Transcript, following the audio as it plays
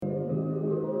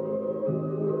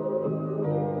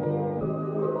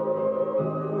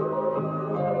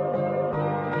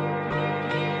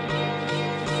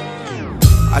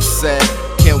said,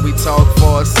 can we talk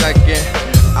for a second?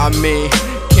 I mean,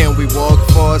 can we walk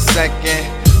for a second?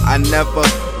 I never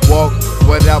walk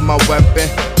without my weapon,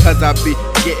 cause I be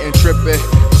getting trippin',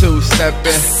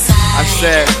 two-steppin'. I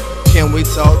said, can we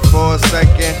talk for a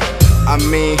second? I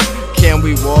mean, can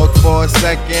we walk for a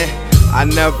second? I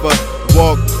never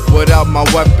walk without my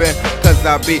weapon, cause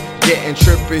I be getting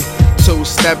trippy,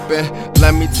 two-steppin'.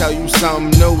 Let me tell you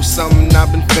something new, something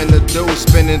I've been finna do.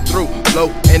 Spinning through, low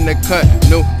in the cut,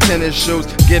 new tennis shoes.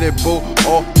 Get it, boo,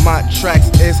 all my tracks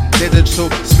is digital,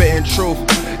 spitting truth.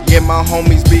 Yeah, my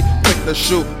homies be quick to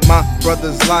shoot my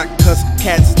brothers lock, cause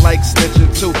cats like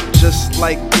snitching too. Just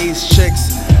like these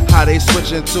chicks, how they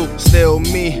switching to. Still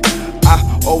me,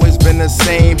 I always been the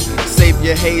same.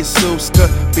 Savior Jesus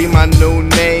could be my new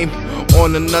name.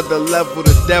 On another level,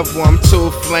 the devil, I'm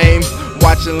too flame.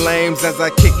 Watching lames as I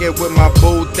kick it with my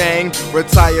boo thing.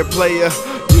 Retired player,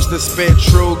 used to spit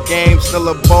true game, still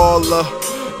a baller.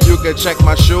 You can check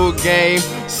my shoe game.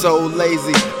 So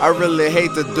lazy, I really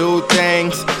hate to do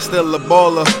things. Still a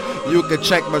baller. You can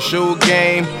check my shoe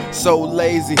game. So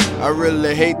lazy, I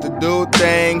really hate to do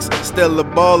things. Still a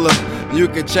baller. You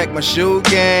can check my shoe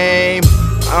game.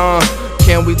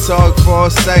 Can we talk for a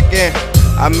second?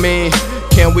 I mean,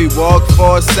 can we walk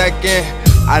for a second?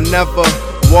 I never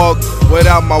walk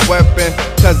without my weapon,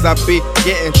 cause I be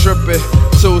getting trippin',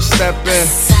 two-steppin'.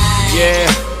 Yeah,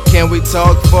 can we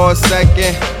talk for a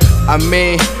second? I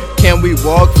mean, can we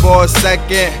walk for a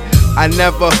second? I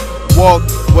never walk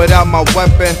without my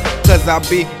weapon, cause I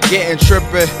be getting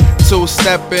trippin',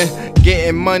 two-steppin',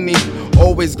 getting money.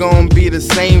 Always gonna be the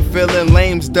same feeling,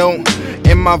 lames don't.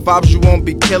 In my vibes you won't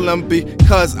be killing,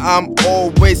 because I'm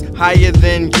always higher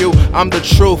than you. I'm the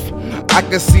truth, I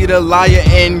can see the liar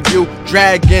in you.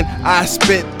 Dragon, I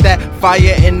spit that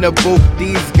fire in the booth.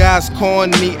 These guys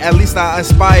corny, at least I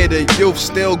inspire the youth.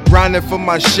 Still grinding for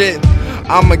my shit,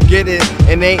 I'ma get it.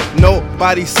 And ain't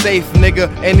nobody safe, nigga,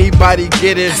 anybody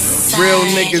get it. Real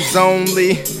niggas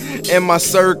only in my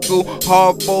circle,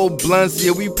 hard full blunts,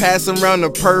 yeah, we passing around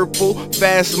the purple.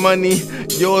 Fast money,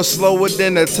 you're slower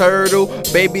than a turtle.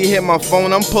 Baby hit my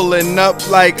phone, I'm pulling up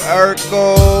like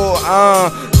Urkel.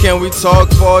 Can we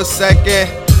talk for a second?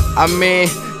 I mean,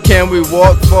 can we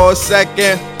walk for a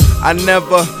second? I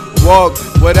never walk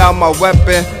without my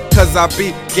weapon, cause I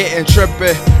be getting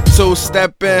trippin',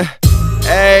 two-steppin'.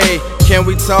 Hey, can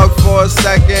we talk for a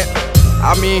second?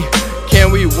 I mean,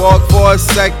 can we walk for a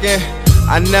second?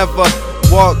 I never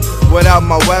walk without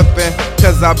my weapon,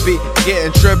 cause I be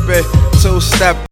getting trippin', two-step.